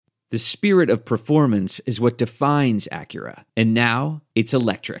The spirit of performance is what defines Acura. And now, it's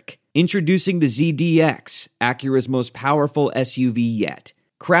electric. Introducing the ZDX, Acura's most powerful SUV yet.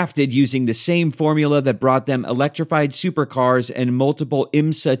 Crafted using the same formula that brought them electrified supercars and multiple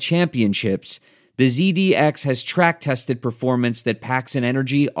IMSA championships, the ZDX has track-tested performance that packs an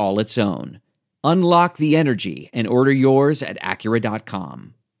energy all its own. Unlock the energy and order yours at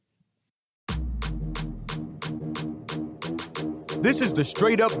Acura.com. This is the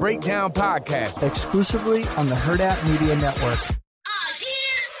Straight Up Breakdown Podcast. Exclusively on the Herd App Media Network.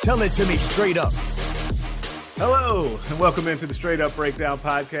 Tell it to me straight up. Hello, and welcome into the Straight Up Breakdown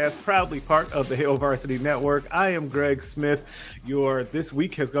Podcast, proudly part of the Hail Varsity Network. I am Greg Smith, your this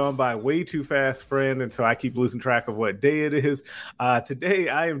week has gone by way too fast friend, and so I keep losing track of what day it is. Today,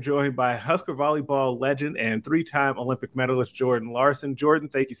 I am joined by Husker volleyball legend and three-time Olympic medalist Jordan Larson. Jordan,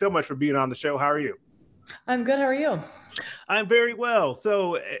 thank you so much for being on the show. How are you? I'm good. How are you? I'm very well.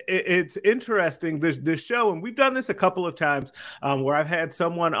 So it's interesting, this show, and we've done this a couple of times where I've had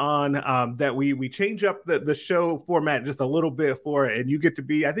someone on that we change up the show format just a little bit for it, and you get to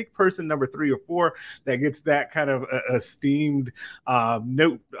be, I think, person number 3 or 4 that gets that kind of esteemed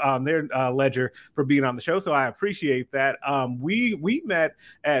note on their ledger for being on the show. So I appreciate that. We met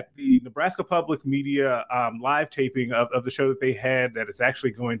at the Nebraska Public Media live taping of the show that they had that is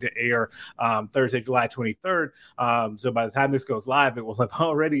actually going to air Thursday, July 23rd. So by the time this goes live, it will have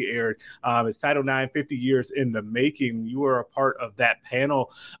already aired. It's Title IX, 50 years in the making. You were a part of that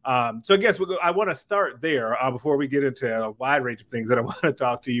panel. So I guess I want to start there before we get into a wide range of things that I want to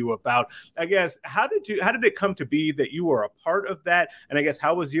talk to you about. I guess, how did it come to be that you were a part of that? And I guess,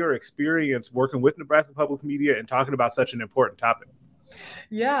 how was your experience working with Nebraska Public Media and talking about such an important topic?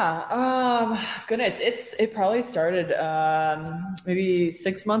 Yeah. Goodness. It probably started maybe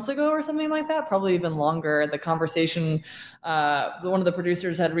 6 months ago or something like that, probably even longer. The conversation, one of the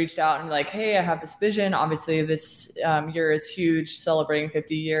producers had reached out and like, hey, I have this vision. Obviously this year is huge, celebrating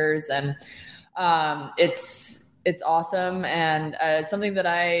 50 years. And it's awesome. And it's something that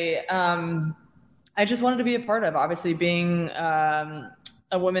I just wanted to be a part of. Obviously being a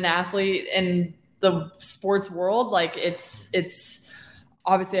women athlete in the sports world, like it's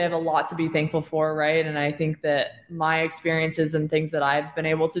obviously I have a lot to be thankful for, right? And I think that my experiences and things that I've been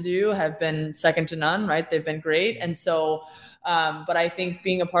able to do have been second to none, right? They've been great. And so, but I think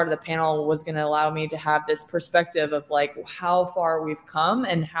being a part of the panel was going to allow me to have this perspective of like how far we've come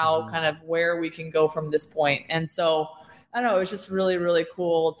and how kind of where we can go from this point. And so, I don't know, it was just really, really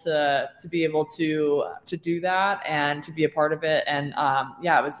cool to be able to do that and to be a part of it. And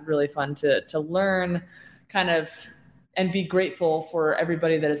yeah, it was really fun to learn kind of and be grateful for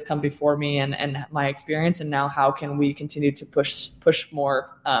everybody that has come before me and my experience. And now how can we continue to push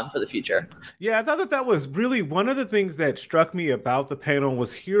more for the future? Yeah, I thought that was really one of the things that struck me about the panel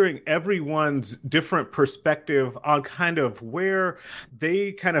was hearing everyone's different perspective on kind of where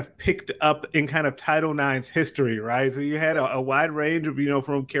they kind of picked up in kind of Title IX's history, right? So you had a wide range of,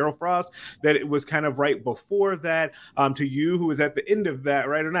 from Carol Frost, that it was kind of right before that, to you, who was at the end of that,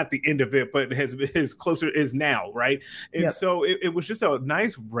 right? Or not the end of it, but is closer is now, right? And yep. So it was just a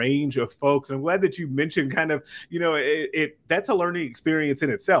nice range of folks. And I'm glad that you mentioned kind of, that's a learning experience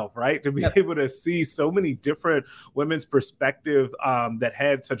in itself, right? To be yep. able to see so many different women's perspective that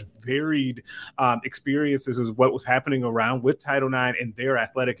had such varied experiences as what was happening around with Title IX and their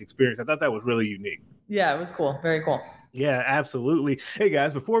athletic experience. I thought that was really unique. Yeah, it was cool. Very cool. Yeah, absolutely. Hey,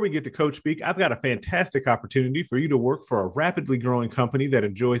 guys, before we get to Coach Speak, I've got a fantastic opportunity for you to work for a rapidly growing company that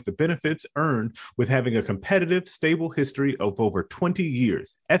enjoys the benefits earned with having a competitive, stable history of over 20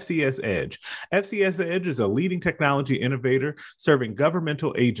 years. FCS Edge. FCS Edge is a leading technology innovator serving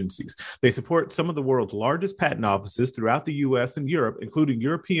governmental agencies. They support some of the world's largest patent offices throughout the U.S. and Europe, including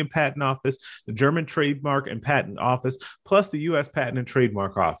European Patent Office, the German Trademark and Patent Office, plus the U.S. Patent and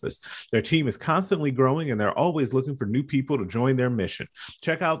Trademark Office. Their team is constantly growing, and they're always looking for new people to join their mission.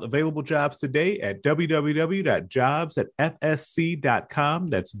 Check out available jobs today at www.jobs@fsc.com.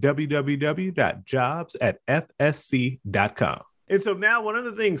 That's www.jobs@fsc.com. And so now one of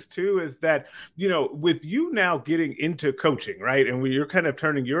the things, too, is that, with you now getting into coaching, right, and you're kind of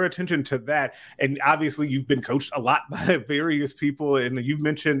turning your attention to that, and obviously you've been coached a lot by various people, and you've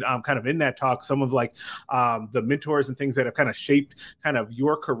mentioned kind of in that talk some of like the mentors and things that have kind of shaped kind of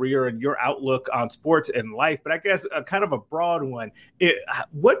your career and your outlook on sports and life. But I guess kind of a broad one,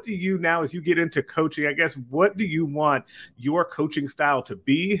 what do you now, as you get into coaching, I guess, what do you want your coaching style to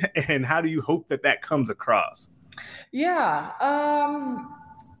be, and how do you hope that comes across? Yeah.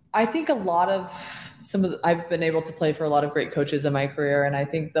 I think I've been able to play for a lot of great coaches in my career. And I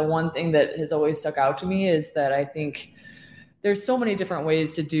think the one thing that has always stuck out to me is that I think there's so many different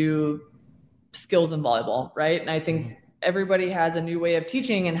ways to do skills in volleyball, right? And I think everybody has a new way of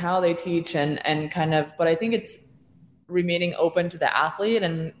teaching and how they teach and kind of, but I think it's remaining open to the athlete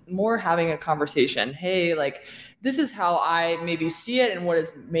and more having a conversation. Hey, like, this is how I maybe see it and what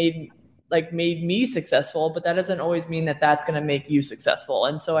has made me successful, but that doesn't always mean that that's going to make you successful.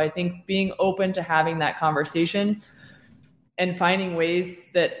 And so I think being open to having that conversation and finding ways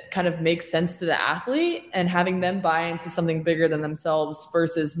that kind of make sense to the athlete and having them buy into something bigger than themselves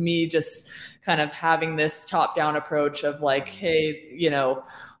versus me just kind of having this top-down approach of like, hey,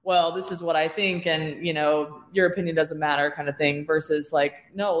 well, this is what I think, and, your opinion doesn't matter kind of thing, versus like,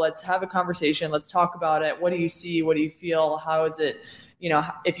 no, let's have a conversation. Let's talk about it. What do you see? What do you feel? How is it,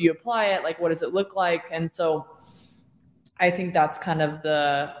 if you apply it, like, what does it look like? And so I think that's kind of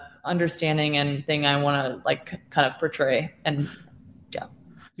the understanding and thing I want to like kind of portray. And yeah.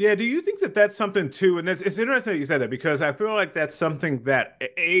 Yeah. Do you think that that's something too? And it's interesting that you said that, because I feel like that's something that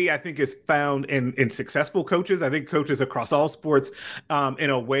I think is found in successful coaches. I think coaches across all sports in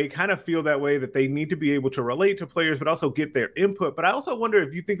a way kind of feel that way, that they need to be able to relate to players, but also get their input. But I also wonder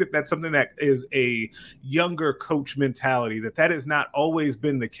if you think that that's something that is a younger coach mentality, that has not always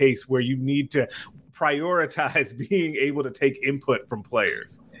been the case, where you need to prioritize being able to take input from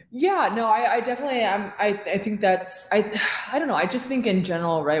players. Yeah, no, I definitely am. I think that's, I don't know. I just think in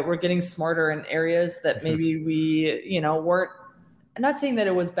general, right, we're getting smarter in areas that maybe we, weren't. I'm not saying that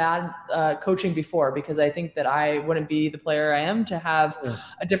it was bad coaching before, because I think that I wouldn't be the player I am to have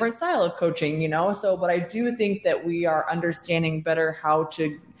a different style of coaching, So, but I do think that we are understanding better how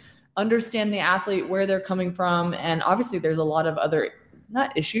to understand the athlete, where they're coming from. And obviously there's a lot of other,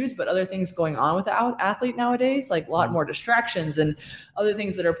 not issues, but other things going on with the athlete nowadays, like a lot more distractions and other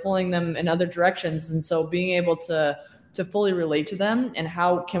things that are pulling them in other directions. And so being able to fully relate to them and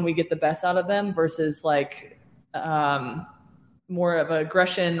how can we get the best out of them versus like more of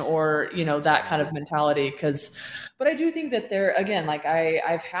aggression or, that kind of mentality. But I do think that there, again, like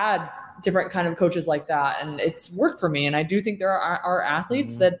I've had different kind of coaches like that, and it's worked for me. And I do think there are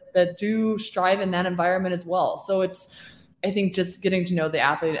athletes that do strive in that environment as well. So it's, I think, just getting to know the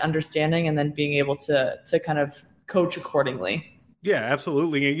athlete, understanding, and then being able to kind of coach accordingly. Yeah,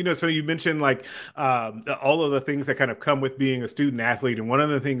 absolutely. And, so you mentioned like all of the things that kind of come with being a student athlete. And one of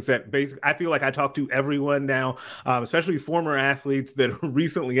the things that basically I feel like I talk to everyone now, especially former athletes that are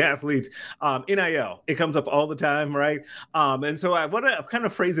recently athletes, NIL, it comes up all the time, right? And so I want to kind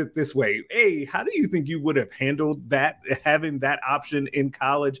of phrase it this way. A, how do you think you would have handled that, having that option in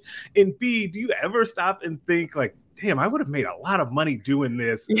college? And B, do you ever stop and think like, damn, I would have made a lot of money doing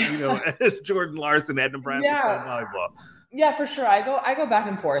this, as Jordan Larson at Nebraska volleyball. Yeah, for sure. I go back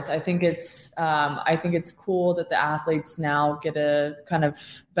and forth. I think it's cool that the athletes now get a kind of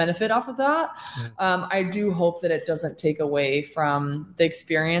benefit off of that. I do hope that it doesn't take away from the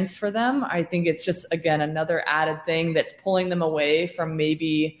experience for them. I think it's just, again, another added thing that's pulling them away from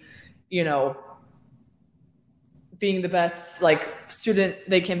maybe, being the best like student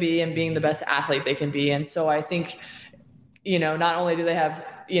they can be and being the best athlete they can be. And so I think, not only do they have,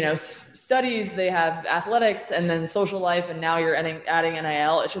 studies, they have athletics and then social life, and now you're adding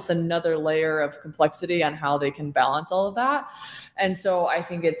NIL. It's just another layer of complexity on how they can balance all of that. And so I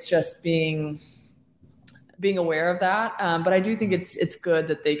think it's just being aware of that. But I do think it's good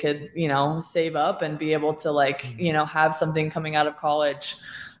that they could, save up and be able to like, have something coming out of college.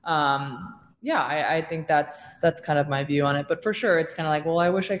 I think that's kind of my view on it. But for sure, it's kind of like, well, I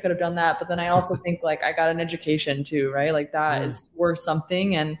wish I could have done that. But then I also think like I got an education too, right? Like that is worth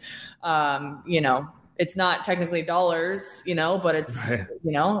something. And, it's not technically dollars, but it's,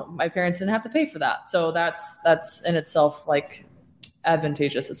 my parents didn't have to pay for that. So that's in itself like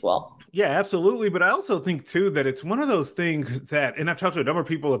advantageous as well. Yeah, absolutely. But I also think, too, that it's one of those things that, and I've talked to a number of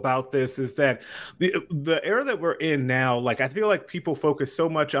people about this, is that the era that we're in now, like, I feel like people focus so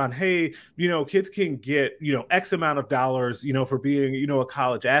much on, hey, kids can get, X amount of dollars, for being, a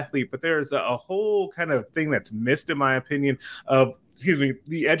college athlete. But there's a whole kind of thing that's missed, in my opinion, of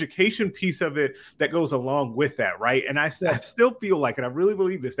the education piece of it that goes along with that, right? And I still feel like, and I really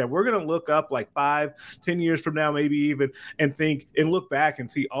believe this, that we're going to look up like 5-10 years from now, maybe even, and think and look back and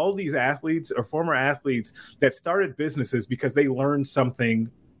see all these athletes or former athletes that started businesses because they learned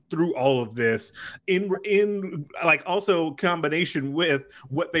something through all of this in like also combination with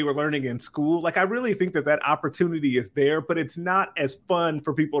what they were learning in school. Like, I really think that opportunity is there, but it's not as fun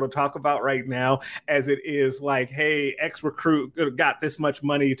for people to talk about right now as it is like, hey, X recruit got this much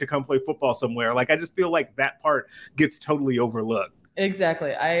money to come play football somewhere. Like, I just feel like that part gets totally overlooked.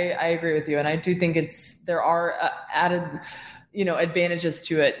 Exactly. I agree with you. And I do think there are added advantages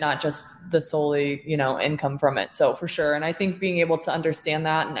to it, not just the solely, income from it. So for sure. And I think being able to understand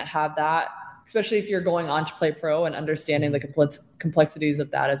that and have that, especially if you're going on to play pro and understanding the complexities of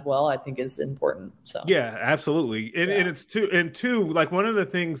that as well, I think is important. So yeah, absolutely. And it's two, like one of the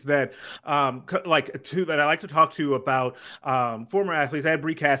things that that I like to talk to about former athletes. I had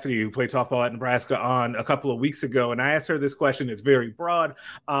Bree Cassidy, who played softball at Nebraska, on a couple of weeks ago, and I asked her this question. It's very broad,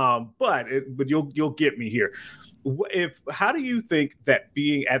 but you'll get me here. How do you think that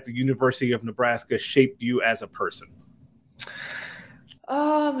being at the University of Nebraska shaped you as a person?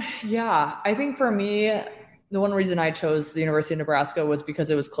 Yeah, I think for me, the one reason I chose the University of Nebraska was because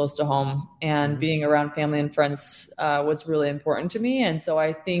it was close to home, and being around family and friends was really important to me. And so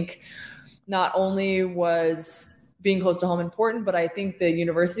I think not only was being close to home important, but I think the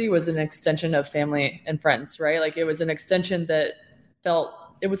university was an extension of family and friends, right? Like it was an extension that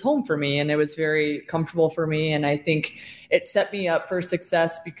it was home for me, and it was very comfortable for me. And I think it set me up for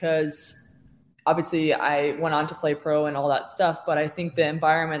success because obviously I went on to play pro and all that stuff, but I think the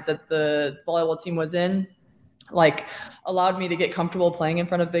environment that the volleyball team was in, like, allowed me to get comfortable playing in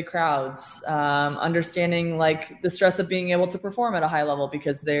front of big crowds, understanding like the stress of being able to perform at a high level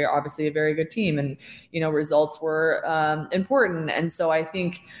because they're obviously a very good team, and, results were important. And so I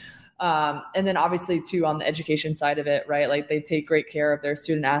think, and then obviously too, on the education side of it, right? Like they take great care of their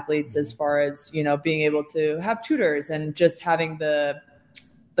student athletes as far as, being able to have tutors and just having the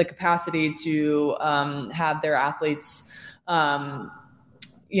capacity to have their athletes,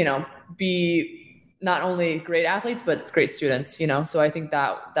 be not only great athletes, but great students, So I think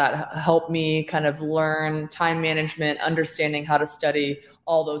that helped me kind of learn time management, understanding how to study,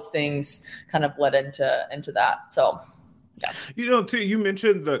 all those things kind of led into that. So yeah. Too, you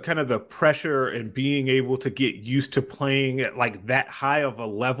mentioned the kind of the pressure and being able to get used to playing at like that high of a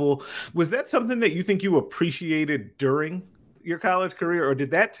level. Was that something that you think you appreciated during your college career, or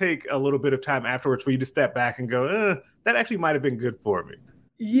did that take a little bit of time afterwards for you to step back and go, that actually might have been good for me?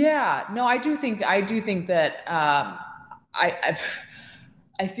 Yeah, no, I do think that I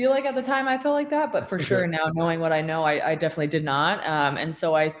feel like at the time I felt like that, but for sure now, knowing what I know, I definitely did not. And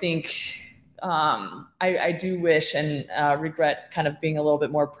so I think I do wish and regret kind of being a little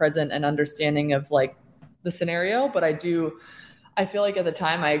bit more present and understanding of like the scenario, but I feel like at the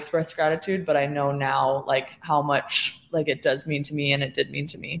time I expressed gratitude, but I know now like how much like it does mean to me, and it did mean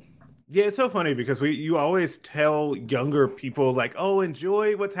to me. Yeah, it's so funny because you always tell younger people like, oh,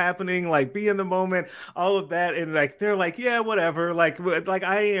 enjoy what's happening, like be in the moment, all of that. And like, they're like, yeah, whatever. Like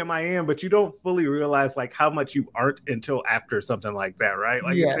I am, but you don't fully realize like how much you aren't until after something like that, right?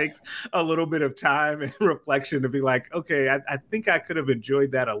 Like It takes a little bit of time and reflection to be like, okay, I think I could have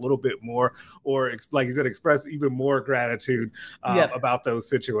enjoyed that a little bit more, or like you said, express even more gratitude about those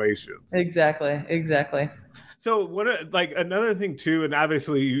situations. Exactly. So another thing too, and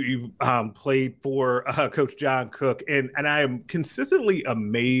obviously you played for Coach John Cook, and I am consistently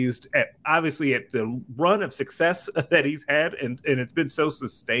amazed at the run of success that he's had, and it's been so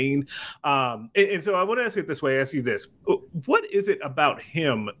sustained. And so I want to ask you this: what is it about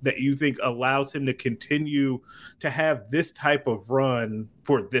him that you think allows him to continue to have this type of run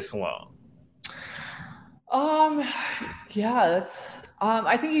for this long?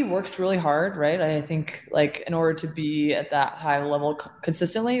 I think he works really hard, right? I think like in order to be at that high level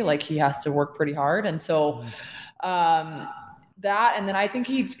consistently, like he has to work pretty hard. And so, that, and then I think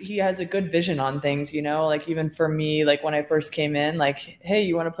he has a good vision on things, like even for me, like when I first came in, like, hey,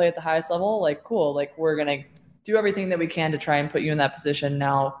 you want to play at the highest level? Like, cool. Like we're going to do everything that we can to try and put you in that position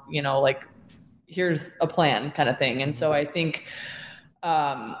now, like here's a plan kind of thing. And so I think,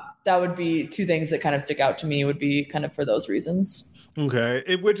 that would be two things that kind of stick out to me, would be kind of for those reasons.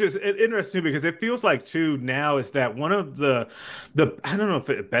 Okay, which is interesting because it feels like too now is that one of the I don't know if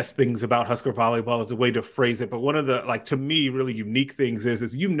the best things about Husker volleyball is the way to phrase it, but one of the to me really unique things is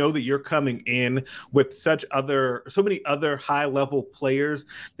that you're coming in with so many other high level players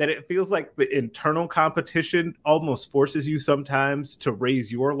that it feels like the internal competition almost forces you sometimes to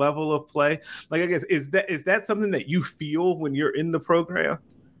raise your level of play. Like I guess is that something that you feel when you're in the program?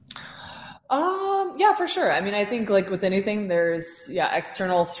 Yeah, for sure. I mean, I think like with anything, there's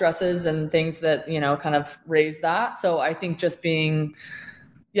external stresses and things that, kind of raise that. So I think just being,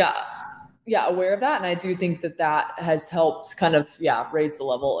 aware of that. And I do think that has helped kind of, raise the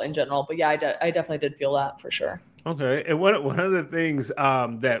level in general. But I definitely did feel that for sure. Okay, and one of the things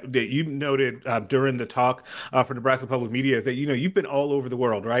that you noted during the talk for Nebraska Public Media is that you've been all over the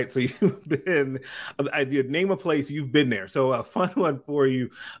world, right? So you've been, name a place you've been there. So a fun one for you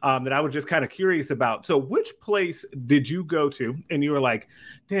that I was just kind of curious about. So which place did you go to, and you were like,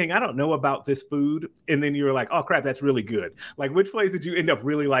 "Dang, I don't know about this food," and then you were like, "Oh crap, that's really good." Like which place did you end up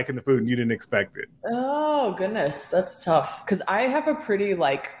really liking the food and you didn't expect it? Oh goodness, that's tough because I have a pretty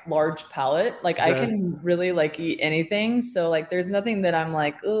large palate. Like I can really eat anything. So there's nothing that I'm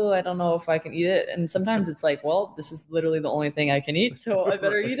like, oh, I don't know if I can eat it. And sometimes it's like, well, this is literally the only thing I can eat, so I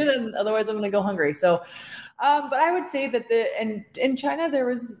better eat it, and otherwise I'm going to go hungry. So, but I would say that in China there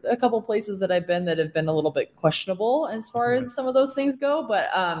was a couple places that I've been that have been a little bit questionable as far as some of those things go. But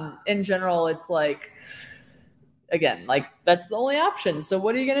in general, it's again, that's the only option. So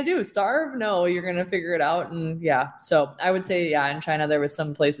what are you going to do? Starve? No, you're going to figure it out. And yeah, so I would say, in China, there was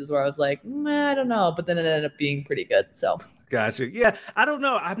some places where I was like, I don't know, but then it ended up being pretty good. So. Gotcha. Yeah, I don't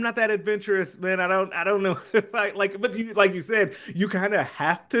know. I'm not that adventurous, man. I don't know if I but you, like you said, you kind of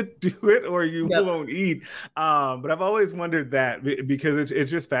have to do it or you won't eat. But I've always wondered that because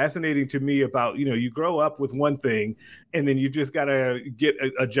it's just fascinating to me about, you grow up with one thing and then you just got to get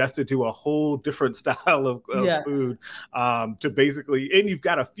adjusted to a whole different style of food to basically, and you've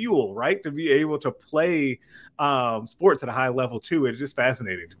got a fuel, right? To be able to play sports at a high level too. It's just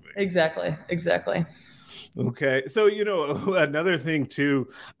fascinating to me. Exactly. Okay. So, another thing too,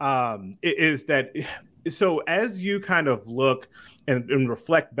 is that, so as you kind of look and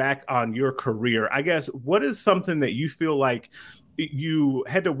reflect back on your career, I guess, what is something that you feel like you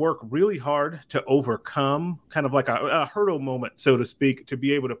had to work really hard to overcome, kind of like a hurdle moment, so to speak, to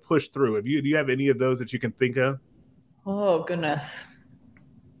be able to push through? Do you have any of those that you can think of? Oh, goodness.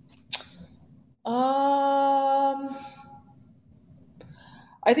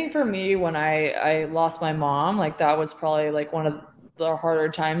 I think for me, when I lost my mom, that was probably one of the harder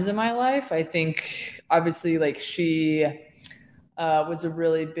times in my life. I think obviously she was a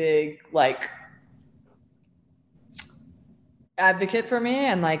really big advocate for me,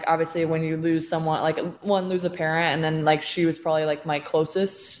 and obviously when you lose someone, lose a parent, and then she was probably my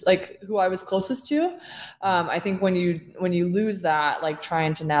closest, who I was closest to. I think when you lose that,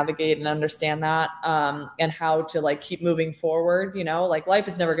 trying to navigate and understand that, and how to keep moving forward, life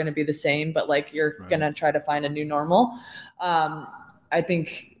is never going to be the same, but you're going to try to find a new normal. I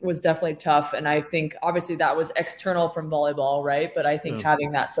think was definitely tough. And I think obviously that was external from volleyball, right? But I think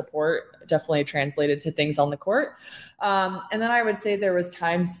having that support definitely translated to things on the court. And then I would say there was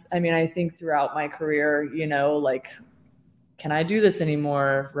times, I think throughout my career, can I do this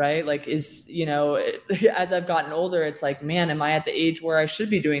anymore? Right? As I've gotten older, it's man, am I at the age where I should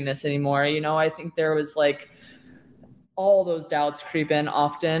be doing this anymore? I think there was all those doubts creep in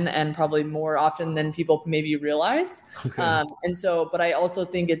often, and probably more often than people maybe realize. Okay. But I also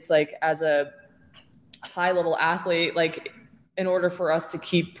think it's as a high level athlete, in order for us to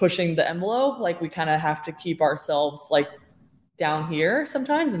keep pushing the envelope, we kind of have to keep ourselves down here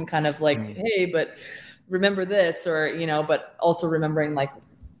sometimes, and kind of hey, but remember this, or, but also remembering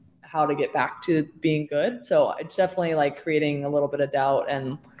how to get back to being good. So it's definitely creating a little bit of doubt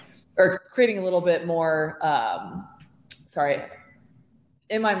or creating a little bit more,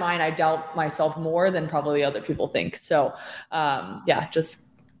 in my mind, I doubt myself more than probably other people think. So, just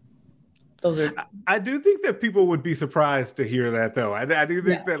those are. I do think that people would be surprised to hear that, though. I do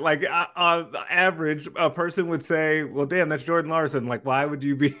think that, on average, a person would say, "Well, damn, that's Jordan Larson. Why would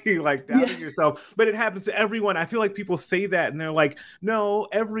you be doubting yourself?" But it happens to everyone. I feel like people say that, and they're like, "No,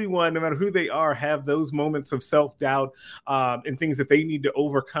 everyone, no matter who they are, have those moments of self-doubt and things that they need to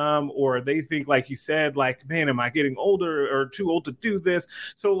overcome, or they think, like you said, man, am I getting older or too old to do this?"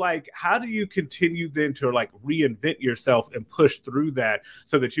 So, how do you continue then to reinvent yourself and push through that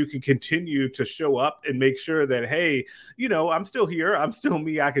so that you can continue to show up and make sure that, hey, I'm still here, I'm still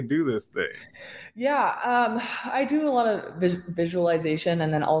me, I can do this thing? I do a lot of visualization,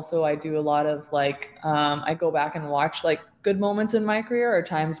 and then also I do a lot of I go back and watch good moments in my career, or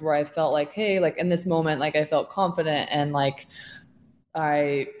times where I felt hey, in this moment, I felt confident and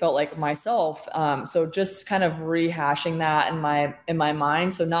I felt like myself. So just kind of rehashing that in my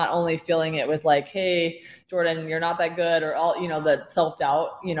mind. So not only feeling it with hey, Jordan, you're not that good, or all, the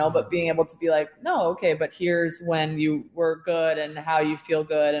self-doubt, but being able to be no, okay, but here's when you were good and how you feel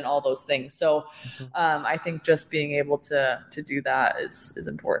good and all those things. So I think just being able to do that is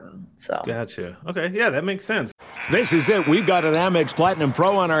important. So. Gotcha. Okay. Yeah, that makes sense. This is it. We've got an Amex Platinum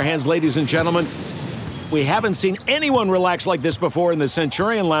Pro on our hands, ladies and gentlemen. We haven't seen anyone relax like this before in the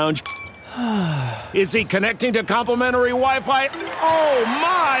Centurion Lounge. Is he connecting to complimentary Wi-Fi? Oh,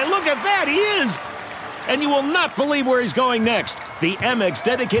 my. Look at that. He is. and you will not believe where he's going next. The Amex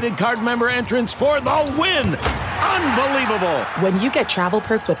dedicated card member entrance for the win. Unbelievable. When you get travel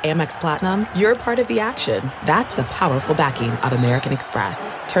perks with Amex Platinum, you're part of the action. That's the powerful backing of American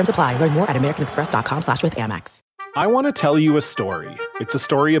Express. Terms apply. Learn more at americanexpress.com/withAmex. I want to tell you a story. It's a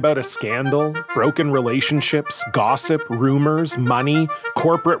story about a scandal, broken relationships, gossip, rumors, money,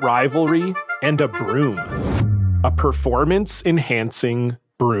 corporate rivalry, and a broom. A performance-enhancing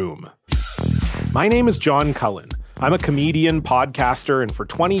broom. My name is John Cullen. I'm a comedian, podcaster, and for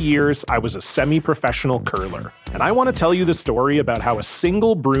 20 years, I was a semi-professional curler. And I want to tell you the story about how a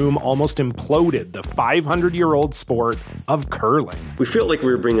single broom almost imploded the 500-year-old sport of curling. We felt like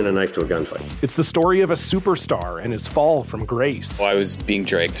we were bringing a knife to a gunfight. It's the story of a superstar and his fall from grace. Well, I was being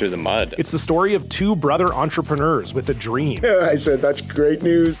dragged through the mud. It's the story of two brother entrepreneurs with a dream. I said, that's great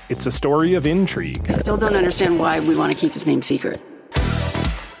news. It's a story of intrigue. I still don't understand why we want to keep his name secret.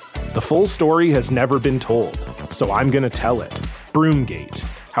 The full story has never been told, so I'm going to tell it. Broomgate,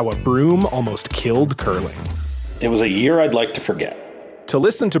 how a broom almost killed curling. It was a year I'd like to forget. To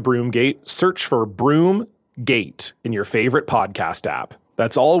listen to Broomgate, search for Broomgate in your favorite podcast app.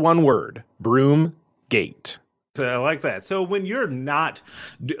 That's all one word, Broomgate. So I like that. So when you're not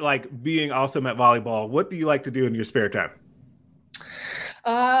like being awesome at volleyball, what do you like to do in your spare time?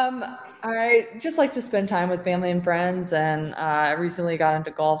 I just like to spend time with family and friends, and I recently got into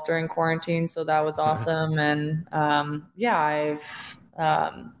golf during quarantine, so that was awesome. And I've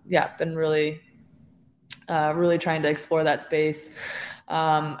been really trying to explore that space.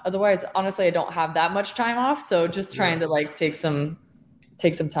 Otherwise, honestly, I don't have that much time off, so just trying to like take some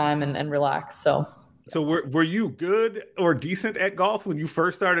time and relax. So were you good or decent at golf when you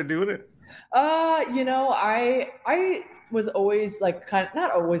first started doing it? I was always like kind of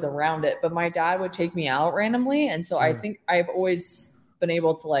not always around it, but my dad would take me out randomly. And so I think I've always been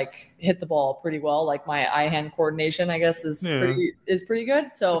able to like hit the ball pretty well. Like my eye-hand coordination, I guess, is pretty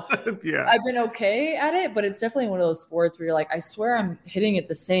good. So I've been okay at it, but it's definitely one of those sports where you're like, I swear I'm hitting it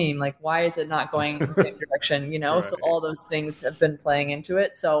the same. Like, why is it not going in the same direction? Right. So all those things have been playing into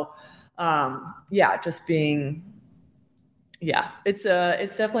it. So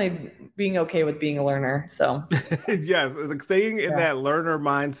it's definitely being okay with being a learner. So yes, staying in that learner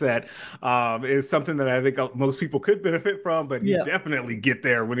mindset is something that I think most people could benefit from, but you definitely get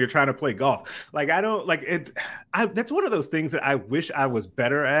there when you're trying to play golf. Like I don't like it. That's one of those things that I wish I was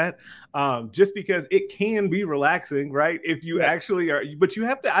better at, just because it can be relaxing, right? If you actually are, but you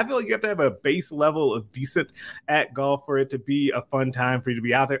have to, I feel like you have to have a base level of decent at golf for it to be a fun time for you to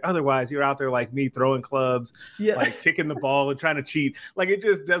be out there. Otherwise you're out there like me throwing clubs, like kicking the ball and trying to cheat. Like it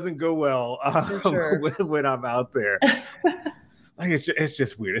just doesn't go well when I'm out there. Like it's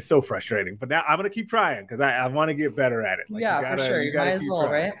just weird. It's so frustrating. But now I'm gonna keep trying because I want to get better at it. Like, for sure. You might as well,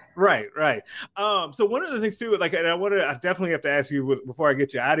 trying. Right. So one of the things too, like, and I definitely have to ask you before I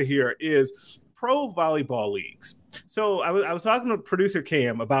get you out of here, is pro volleyball leagues. So I was talking to producer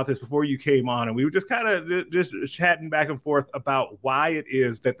Cam about this before you came on, and we were just kind of just chatting back and forth about why it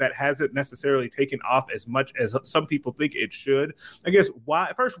is that hasn't necessarily taken off as much as some people think it should. I guess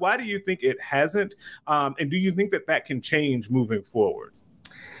why do you think it hasn't? And do you think that can change moving forward?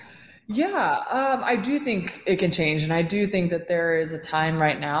 Yeah, I do think it can change. And I do think that there is a time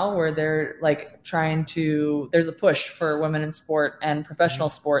right now where they're like there's a push for women in sport and professional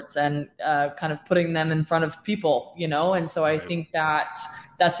sports and kind of putting them in front of people, And so I think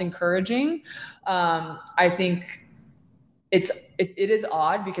that's encouraging. I think it is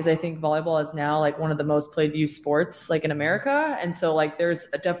odd because I think volleyball is now like one of the most played youth sports like in America. And so like there's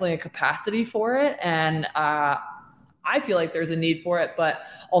definitely a capacity for it. And I feel like there's a need for it, but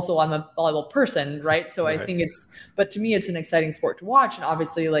also I'm a volleyball person, right? So I think but to me, it's an exciting sport to watch. And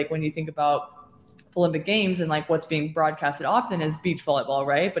obviously, like when you think about Olympic Games and like what's being broadcasted often is beach volleyball,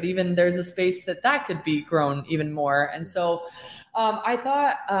 right? But even there's a space that could be grown even more. And so I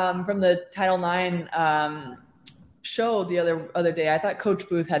thought from the Title IX show the other day, I thought Coach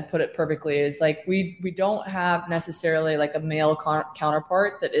Booth had put it perfectly. Is like we don't have necessarily like a male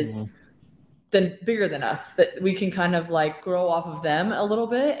counterpart that is bigger than us, that we can kind of like grow off of them a little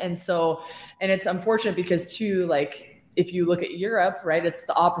bit. And it's unfortunate because too, like if you look at Europe, right, it's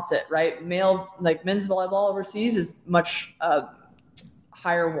the opposite, right? Men's volleyball overseas is much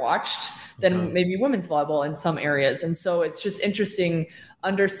higher watched than maybe women's volleyball in some areas. And so it's just interesting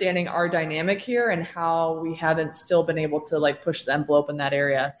understanding our dynamic here and how we haven't still been able to like push the envelope in that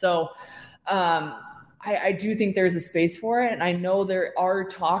area. So I do think there's a space for it. And I know there are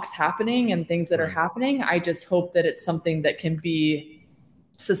talks happening and things that are happening. I just hope that it's something that can be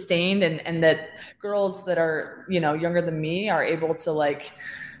sustained and that girls that are, younger than me are able to like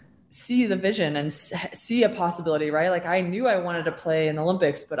see the vision and see a possibility, right? Like I knew I wanted to play in the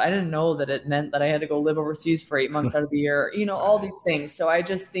Olympics, but I didn't know that it meant that I had to go live overseas for 8 months out of the year, all these things. So I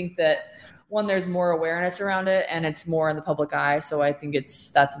just think that one, there's more awareness around it and it's more in the public eye. So I think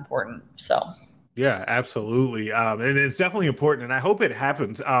that's important. So. Yeah, absolutely. And it's definitely important. And I hope it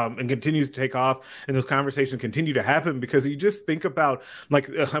happens and continues to take off and those conversations continue to happen, because you just think about, like,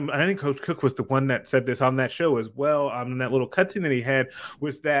 I think Coach Cook was the one that said this on that show as well. In that little cutscene that he had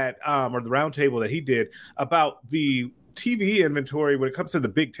was that, or the roundtable that he did about the TV inventory when it comes to the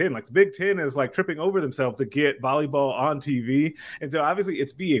Big Ten. Like the Big Ten is like tripping over themselves to get volleyball on TV. And so obviously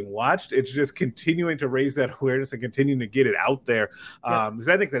it's being watched. It's just continuing to raise that awareness and continuing to get it out there. Because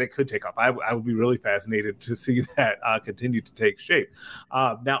I think that it could take off. I would be really fascinated to see that continue to take shape.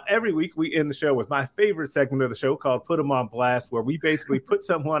 Now, every week we end the show with my favorite segment of the show called Put Them on Blast, where we basically put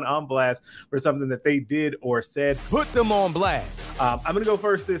someone on blast for something that they did or said. Put them on blast. I'm going to go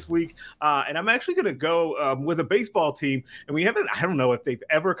first this week. And I'm actually going to go with a baseball team. And I don't know if they've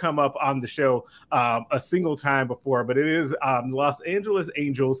ever come up on the show a single time before, but it is Los Angeles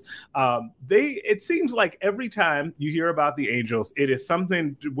Angels. It seems like every time you hear about the Angels, it is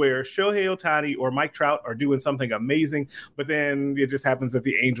something where Shohei Ohtani or Mike Trout are doing something amazing, but then it just happens that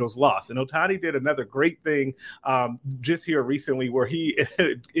the Angels lost. And Ohtani did another great thing just here recently, where he,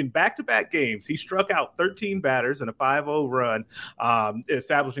 in back-to-back games, he struck out 13 batters in a 5-0 run,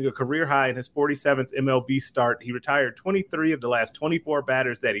 establishing a career high in his 47th MLB start. He retired 23 of the last 24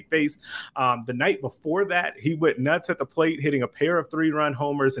 batters that he faced. The night before that, he went nuts at the plate, hitting a pair of 3-run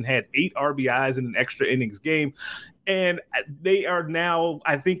homers and had 8 RBIs in an extra innings game. And they are now,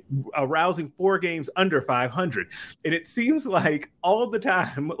 I think, arousing 4 games under 500. And it seems like all the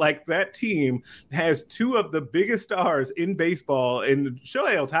time, like that team has 2 of the biggest stars in baseball. And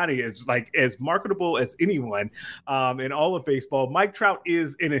Shohei Ohtani is like as marketable as anyone in all of baseball. Mike Trout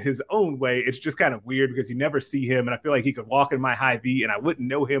is in his own way. It's just kind of weird because you never see him. And I feel like he could walk in my Hy-Vee and I wouldn't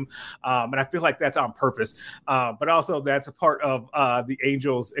know him. And I feel like that's on purpose. But also that's a part of the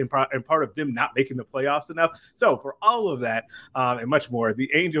Angels and part of them not making the playoffs enough. So for all of that and much more, the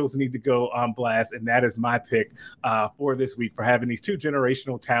Angels need to go on blast, and that is my pick for this week, for having these 2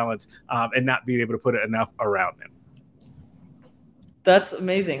 generational talents and not being able to put enough around them. That's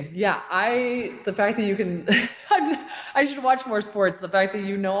amazing. Yeah, the fact that you can, I should watch more sports. The fact that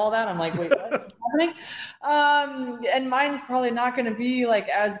you know all that, I'm like, wait, what's happening? And mine's probably not going to be like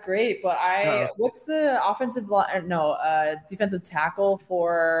as great, but what's the defensive tackle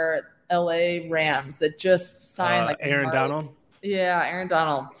for LA Rams that just signed like Aaron Donald? Yeah, Aaron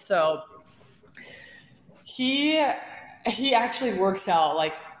Donald. So he actually works out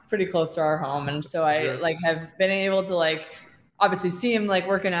like pretty close to our home, and so I like have been able to like obviously see him like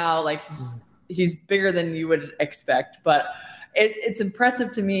working out. Like he's bigger than you would expect, but it's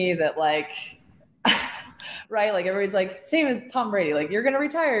impressive to me that like right, like everybody's like, same with Tom Brady, like you're gonna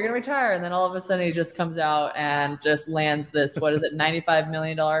retire, and then all of a sudden he just comes out and just lands this, what is it, $95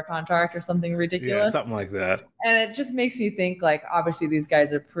 million contract or something ridiculous? Yeah, something like that. And it just makes me think like obviously these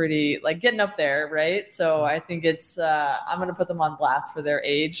guys are pretty like getting up there, right? So I think it's I'm gonna put them on blast for their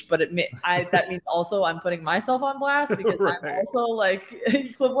age, but that means also I'm putting myself on blast because right. I'm also like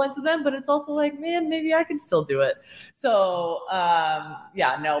equivalent to them, but it's also like, man, maybe I can still do it. So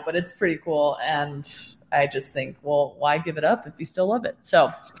but it's pretty cool, and I just think, well, why give it up if you still love it?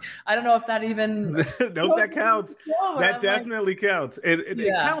 So I don't know if that even no, that counts. That definitely counts. It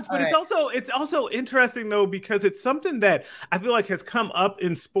counts, but it's also interesting though, because it's something that I feel like has come up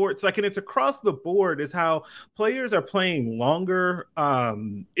in sports, like, and it's across the board, is how players are playing longer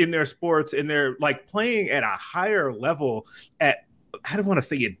in their sports, and they're like playing at a higher level at, I don't want to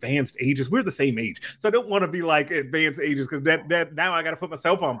say advanced ages. We're the same age. So I don't want to be like advanced ages, because that now I got to put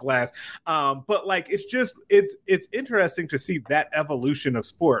myself on blast. But like, it's interesting to see that evolution of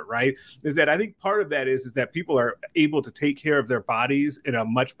sport, right? Is that I think part of that is that people are able to take care of their bodies in a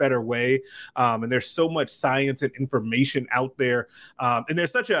much better way. And there's so much science and information out there. And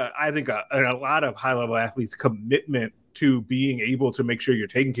there's such a lot of high level athletes' commitment to being able to make sure you're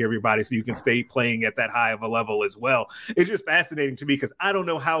taking care of your body so you can stay playing at that high of a level as well. It's just fascinating to me, because I don't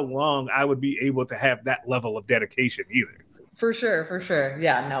know how long I would be able to have that level of dedication either. For sure.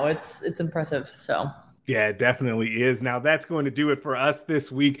 Yeah, no, it's impressive. So Yeah, it definitely is. Now, that's going to do it for us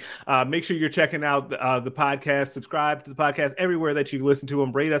this week. Make sure you're checking out the podcast. Subscribe to the podcast everywhere that you listen to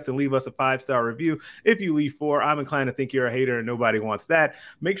them. Rate us and leave us a 5-star review. If you leave 4, I'm inclined to think you're a hater and nobody wants that.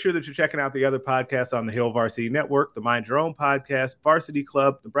 Make sure that you're checking out the other podcasts on the Hail Varsity Network, the Mind Your Own podcast, Varsity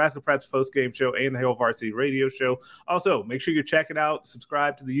Club, Nebraska Preps Postgame Show, and the Hail Varsity Radio Show. Also, make sure you're checking out,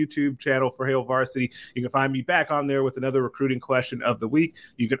 subscribe to the YouTube channel for Hail Varsity. You can find me back on there with another recruiting question of the week.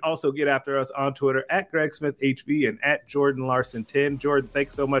 You can also get after us on Twitter at Greg Smith HV and at Jordan Larson 10. Jordan,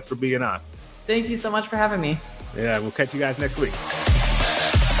 thanks so much for being on. Thank you so much for having me. Yeah, we'll catch you guys next week.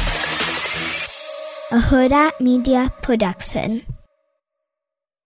 A Hurrdat Media Production.